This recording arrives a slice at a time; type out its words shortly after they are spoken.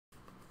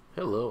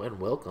Hello and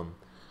welcome.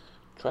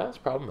 Try this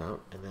problem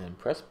out and then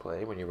press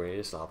play when you're ready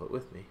to solve it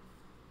with me.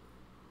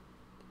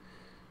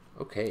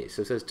 Okay,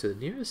 so it says to the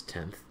nearest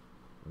tenth,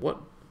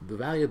 what the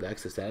value of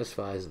x that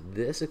satisfies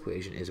this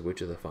equation is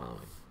which of the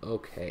following?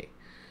 Okay,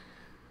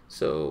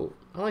 so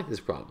I like this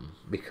problem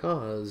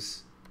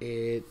because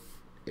it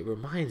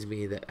reminds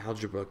me that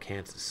algebra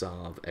can't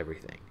solve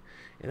everything.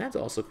 And that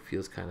also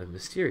feels kind of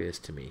mysterious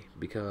to me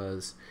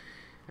because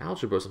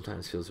algebra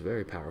sometimes feels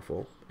very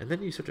powerful, and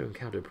then you start to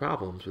encounter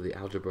problems where the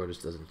algebra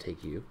just doesn't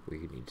take you where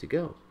you need to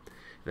go.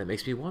 And that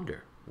makes me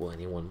wonder, will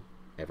anyone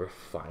ever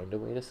find a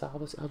way to solve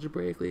this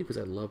algebraically? Because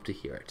I'd love to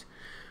hear it.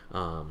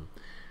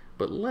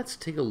 But let's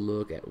take a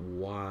look at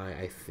why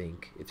I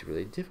think it's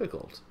really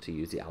difficult to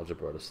use the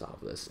algebra to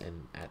solve this.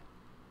 And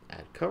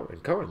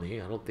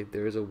currently, I don't think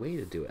there is a way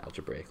to do it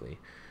algebraically.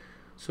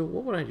 So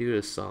what would I do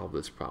to solve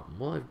this problem?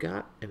 Well, I've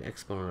got an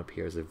exponent up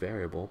here as a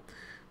variable,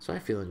 so I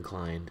feel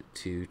inclined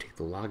to take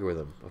the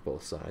logarithm of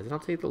both sides, and I'll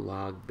take the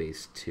log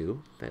base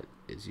 2. That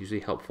is usually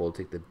helpful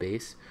to take the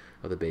base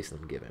of the base that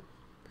I'm given.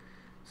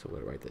 So I'm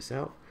going to write this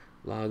out.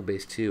 Log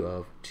base 2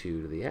 of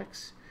 2 to the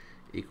x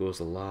equals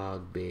the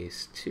log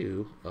base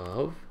 2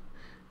 of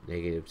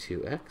negative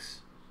 2x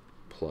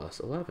plus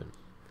 11.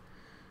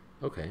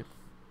 Okay.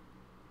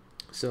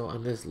 So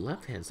on this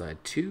left-hand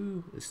side,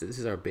 2, this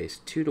is our base.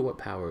 2 to what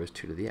power is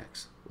 2 to the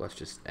x? Well, that's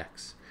just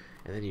x.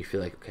 And then you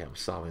feel like, okay, I'm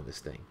solving this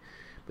thing.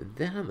 But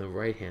then on the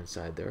right-hand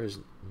side, there is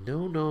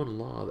no known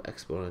law of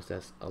exponents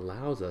that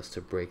allows us to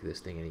break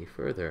this thing any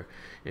further.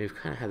 And we've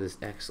kind of had this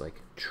x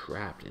like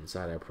trapped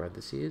inside our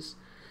parentheses.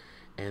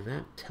 And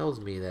that tells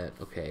me that,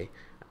 okay,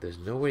 there's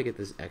no way to get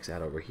this x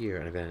out over here,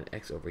 and I've got an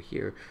x over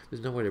here.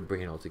 There's no way to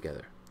bring it all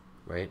together,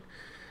 right?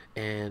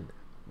 And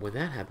when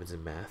that happens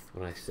in math,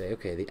 when I say,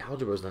 okay, the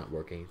algebra is not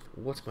working,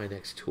 what's my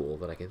next tool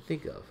that I can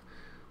think of?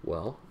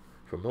 Well,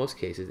 for most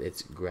cases,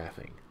 it's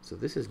graphing. So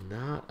this is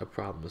not a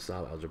problem to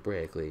solve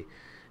algebraically.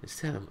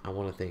 Instead, I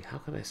want to think, how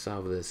can I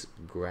solve this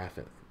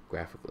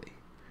graphically?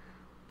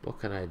 What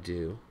can I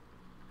do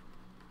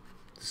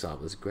to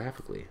solve this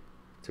graphically?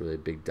 It's a really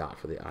big dot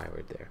for the I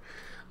right there.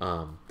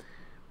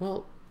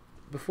 Well,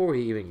 before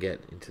we even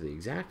get into the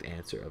exact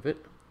answer of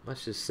it,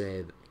 let's just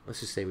say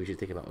we should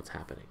think about what's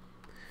happening.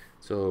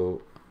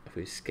 So if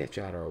we sketch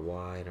out our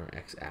y and our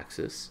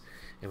x-axis,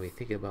 and we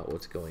think about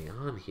what's going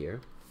on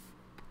here,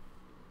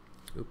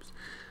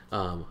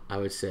 I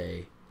would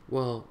say,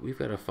 well, we've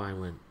got to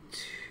find when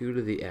 2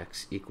 to the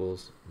x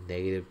equals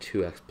negative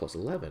 2x plus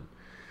 11.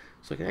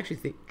 So I can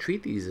actually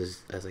treat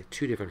these as like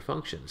two different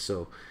functions.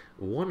 So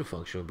one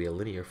function would be a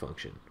linear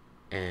function,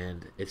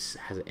 and it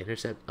has an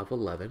intercept of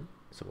 11.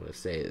 So I'm going to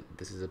say that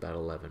this is about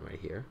 11 right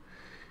here.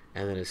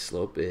 And then its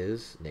slope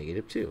is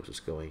negative 2. So it's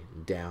going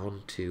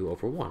down 2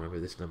 over 1. Remember,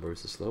 this number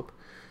is the slope.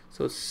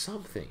 So it's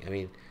something. I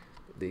mean,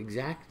 the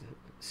exact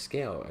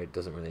scale, it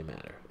doesn't really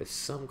matter. It's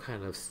some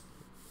kind of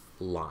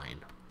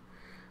line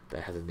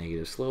that has a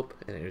negative slope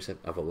and an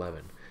intercept of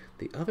 11.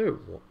 The other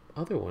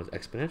one is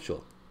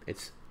exponential.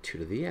 It's 2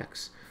 to the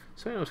x.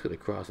 So I know it's going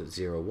to cross at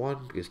 0,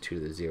 1, because 2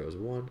 to the 0 is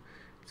 1.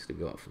 It's going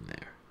to go up from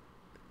there.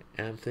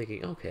 And I'm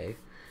thinking, okay,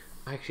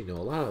 I actually know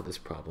a lot about this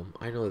problem.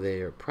 I know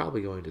they are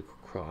probably going to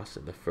cross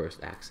in the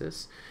first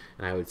axis,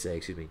 and I would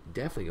say,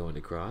 definitely going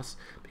to cross,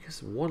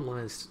 because one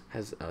line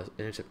has an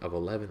intercept of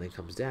 11 then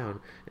comes down,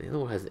 and the other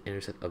one has an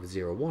intercept of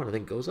 0, 1 and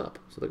then goes up.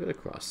 So they're going to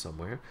cross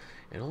somewhere,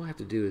 and all I have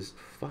to do is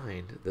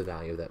find the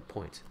value of that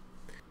point.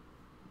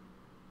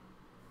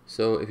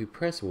 So if you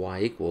press y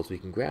equals, we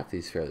can graph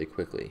these fairly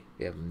quickly.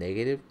 We have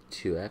negative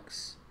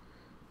 2x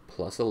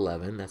plus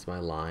 11, that's my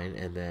line,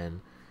 and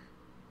then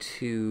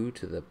 2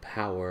 to the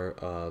power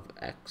of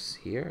x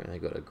here, and I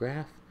go to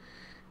graph,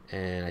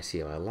 and I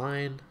see my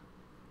line,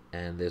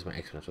 and there's my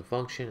exponential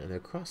function, and they're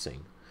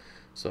crossing.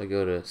 So I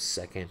go to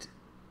second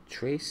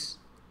trace,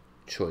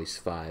 choice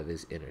 5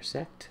 is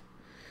intersect.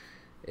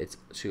 It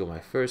should go my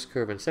first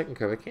curve and second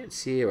curve. I can't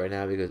see it right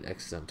now because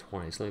x is on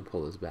 20, so let me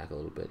pull this back a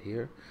little bit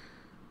here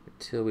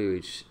until we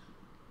reach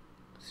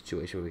a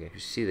situation where we can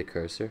actually see the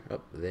cursor.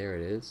 Oh, there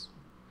it is.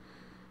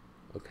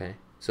 Okay,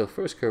 so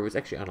first curve is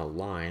actually on a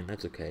line,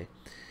 that's okay.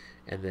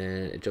 And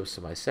then it jumps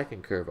to my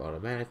second curve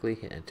automatically,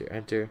 hit enter,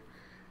 enter,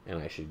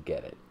 and I should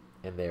get it.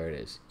 And there it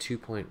is,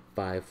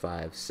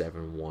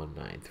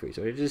 2.557193.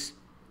 So it just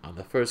on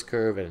the first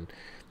curve, and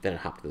then it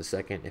hopped to the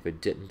second. If it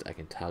didn't, I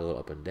can toggle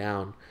up and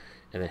down,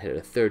 and then hit it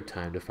a third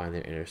time to find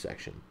their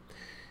intersection.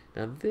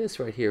 Now this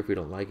right here, if we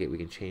don't like it, we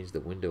can change the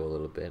window a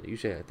little bit.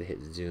 Usually I have to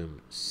hit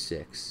zoom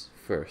 6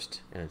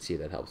 first, and see if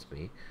that helps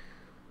me.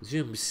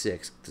 Zoom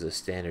 6 is a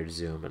standard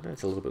zoom, and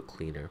that's a little bit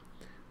cleaner.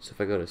 So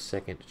if I go to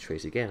second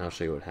trace again, I'll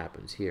show you what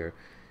happens here.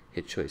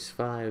 Hit choice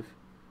 5.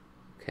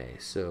 Okay,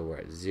 so we're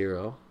at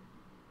 0,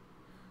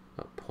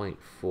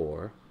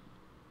 0.4.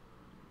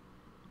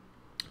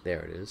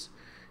 There it is.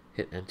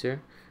 Hit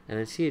enter, and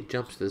then see it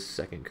jumps to this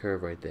second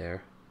curve right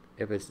there.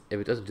 If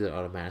it doesn't do that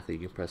automatically,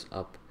 you can press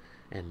up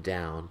and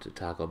down to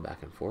toggle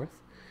back and forth.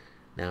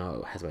 Now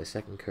it has my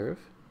second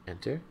curve.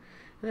 Enter.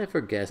 And then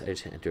for guess, I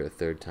just hit enter a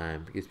third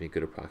time. It gives me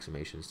good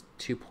approximations,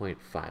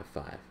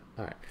 2.55.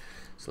 Alright,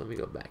 so let me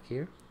go back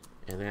here.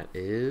 And that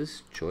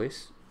is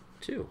choice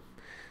 2.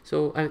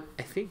 So I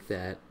think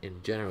that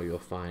in general you'll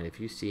find if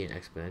you see an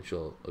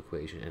exponential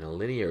equation and a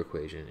linear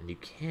equation and you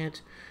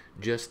can't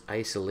just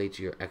isolate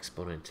your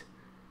exponent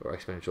or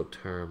exponential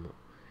term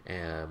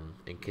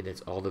and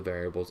condense all the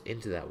variables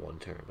into that one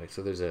term. Like,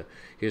 so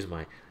here's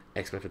my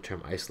exponential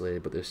term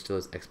isolated, but there still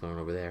is exponent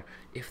over there.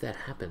 If that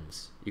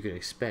happens, you can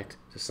expect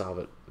to solve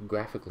it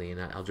graphically and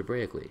not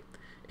algebraically.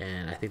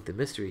 And I think the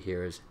mystery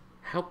here is,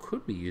 how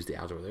could we use the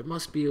algebra? There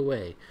must be a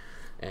way.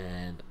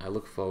 And I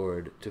look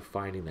forward to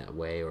finding that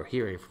way or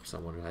hearing from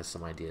someone who has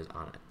some ideas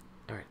on it.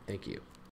 All right, thank you.